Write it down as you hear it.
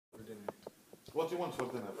What do you want for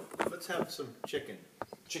dinner? Let's have some chicken.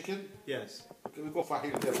 Chicken? Yes. Okay, we go for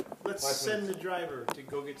here. Let's send the driver to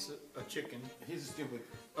go get a chicken. He's stupid.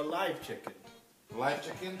 A live chicken. Live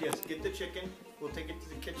chicken? Yes, get the chicken. We'll take it to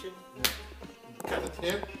the kitchen. Yeah. Cut it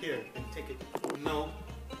here? Here, and take it. No.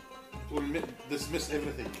 It will dismiss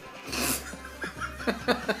everything.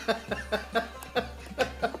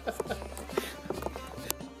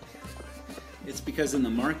 It's because in the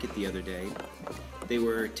market the other day, they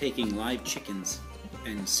were taking live chickens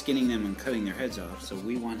and skinning them and cutting their heads off. So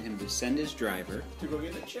we want him to send his driver To go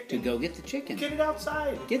get the chicken. to go get the chicken. Get it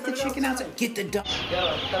outside. Get the chicken outside. Get the dog.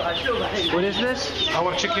 What is this?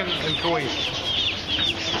 Our chicken in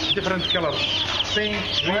Kuwait. Different colors. Pink,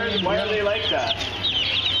 green. Why are they like that?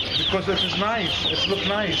 Because it is nice. It looks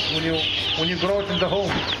nice when you grow it in the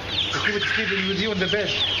home. You keep it sleeping with you in the bed.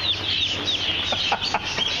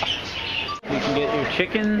 You can get your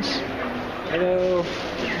chickens. Hello.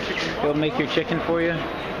 He'll make your chicken for you.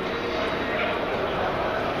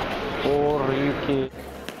 Or you can.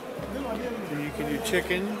 And you can do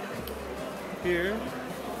chicken here.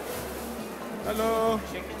 Hello.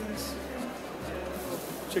 Chickens.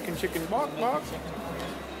 Chicken, chicken, bark, bark.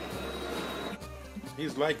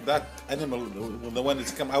 He's like that animal, the one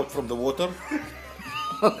that's come out from the water.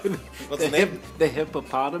 What's the name? The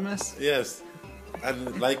hippopotamus? Yes.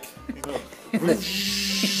 And like, you know.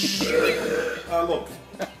 Look.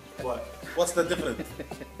 What? What's the difference?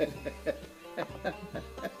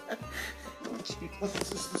 But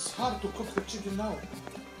it's hard to cook the chicken now.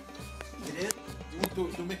 It is. You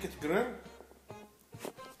want to make it grill?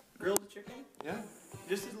 Grill the chicken? Yeah.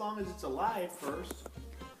 Just as long as it's alive first.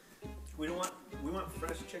 We want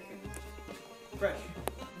fresh chicken. Fresh.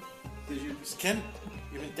 Did you Skin?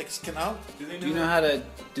 You mean take skin out? do they know,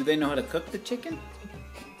 Do they know how to cook the chicken?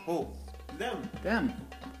 Oh, them? Them.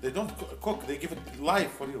 they don't cook. They give it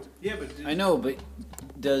live for you. Yeah, but I know, but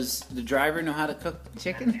does the driver know how to cook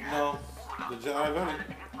chicken? No. The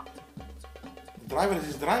driver is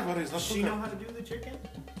his driver. He's not does she cooker. know how to do the chicken?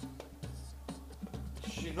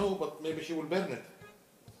 She know, but maybe she will burn it.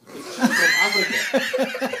 She's from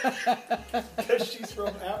Africa. Because she's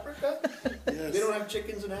from Africa? Yes. They don't have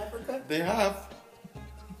chickens in Africa? They have.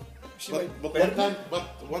 She But, might but burn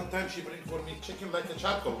one time she bring for me chicken like a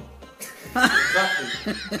charcoal.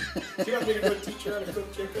 Exactly. Do you want me to go teach her how to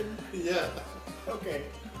cook chicken? Yeah. Okay.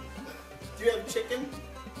 Do you have chicken?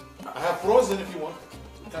 I have frozen if you want.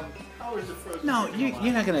 You can. How is it frozen? No, chicken you're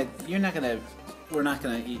alive? not gonna. We're not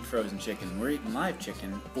gonna eat frozen chicken. We're eating live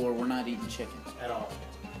chicken, or we're not eating chicken. At all.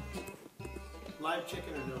 Live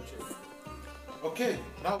chicken or no chicken? Okay.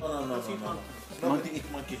 No. Let's eat monkey. Nobody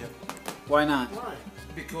eat monkey here Why not? Why?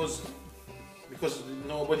 because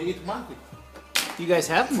nobody eat monkey. You guys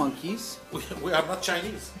have monkeys. We are not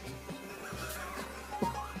Chinese.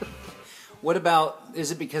 What about?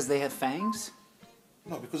 Is it because they have fangs?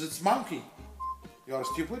 No, because it's monkey. You are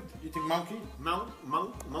stupid eating monkey. Mountain.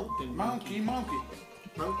 Monkey. Monkey.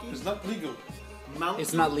 It's not legal. Monkey.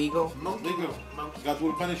 It's not legal. Monkey. Legal. Monkey. God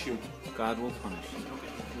will punish you. God will punish you.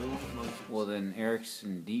 Monkey. Well, then Eric's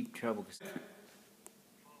in deep trouble.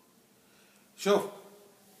 شوف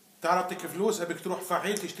تعال اعطيك فلوس ابيك تروح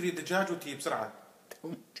فعيل تشتري دجاج وتجي بسرعه.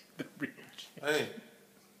 ايه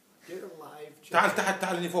Get a live chicken. تعال تحت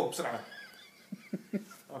تعال لي فوق بسرعه.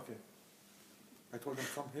 Okay. I told them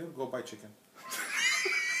come here, go buy chicken.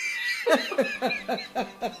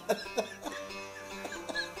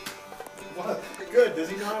 What? Good. Does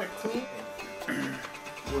he know how to clean?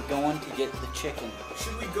 We're going to get the chicken.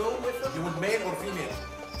 Should we go with him? You want male or female?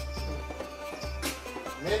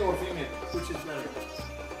 Male or female? Which is better?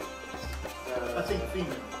 I think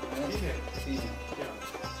female. Female. Yeah.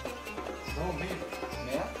 No, male.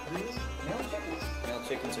 Male? Really? Male chicken? Male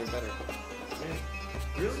chickens are better. Male.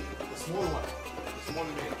 Really? The small one. The small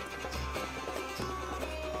male.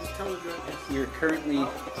 Just tell the driver. You're currently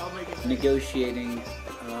I'll make it. negotiating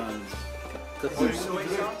cooking, Soy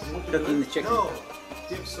sauce? cooking the chicken. No.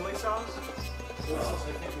 Do you have soy sauce?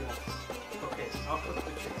 Okay, I'll cook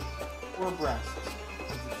the chicken. Or breasts.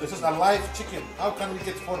 This is a live chicken. How can we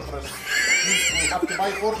get 4 breasts? We have to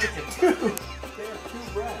buy 4 chickens. They have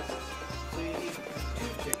 2 breasts. So you need 2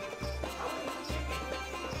 chickens.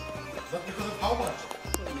 Not because of how much.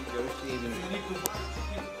 Negotiating. You need to buy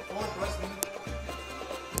chicken, 4 breasts.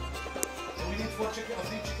 So we need 4 chicken or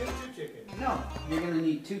 3 chicken? 2 chickens. No, you're gonna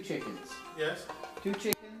need 2 chickens. Yes. 2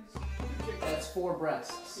 chickens. That's 4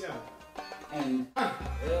 breasts. Yeah. And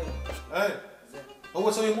ايه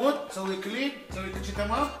هو سوي مود سوي كلين سوي كل شيء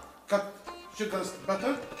تمام كت شوجر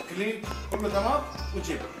باتر كلين كله تمام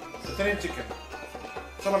وجيب 2 chicken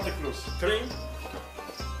صبرتك فلوس 3?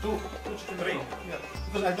 Two chicken. Three. Yeah,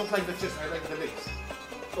 because I don't like the chest, I like the legs.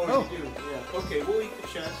 Oh, you do? Yeah. Okay, we'll eat the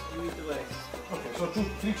chest, you eat the legs. Okay, so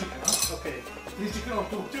three chicken, huh? Okay. 3 chicken or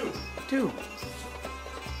 2? Two. 2.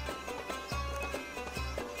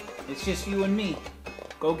 It's just you and me.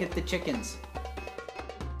 Go get the chickens.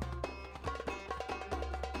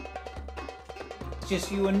 It's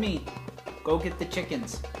just you and me. Go get the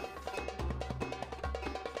chickens.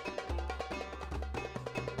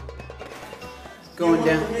 Going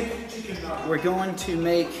down. We're going to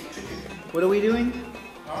make. What are we doing?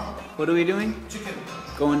 Huh? What are we doing? Chicken.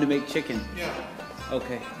 Going to make chicken. Yeah.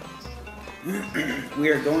 Okay. We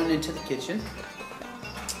are going into the kitchen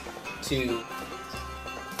to.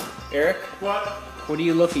 Eric, What? what are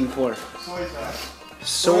you looking for? Soy sauce.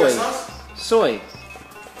 Soy. sauce? Soy.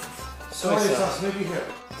 Soy sauce, maybe here.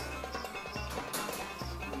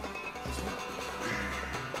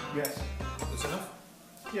 Yes. It's enough?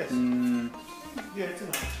 Yes. Yeah, it's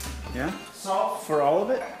enough. Yeah? Salt. For all of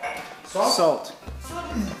it? Salt? Salt.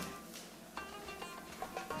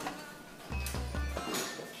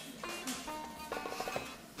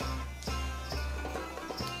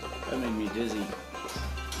 That made me dizzy.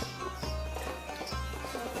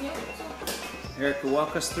 Erica,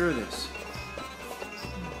 walk us through this.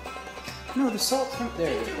 No, the salt from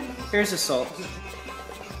there. Here's the salt.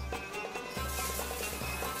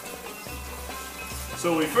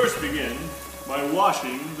 So we first begin by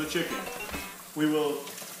washing the chicken.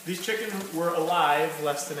 These chickens were alive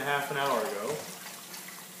less than a half an hour ago.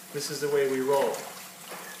 This is the way we roll.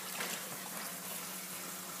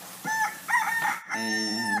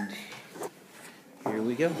 And here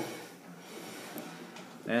we go.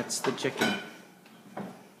 That's the chicken.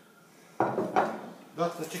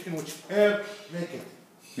 That's the chicken which Herb make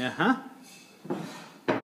it. Uh-huh.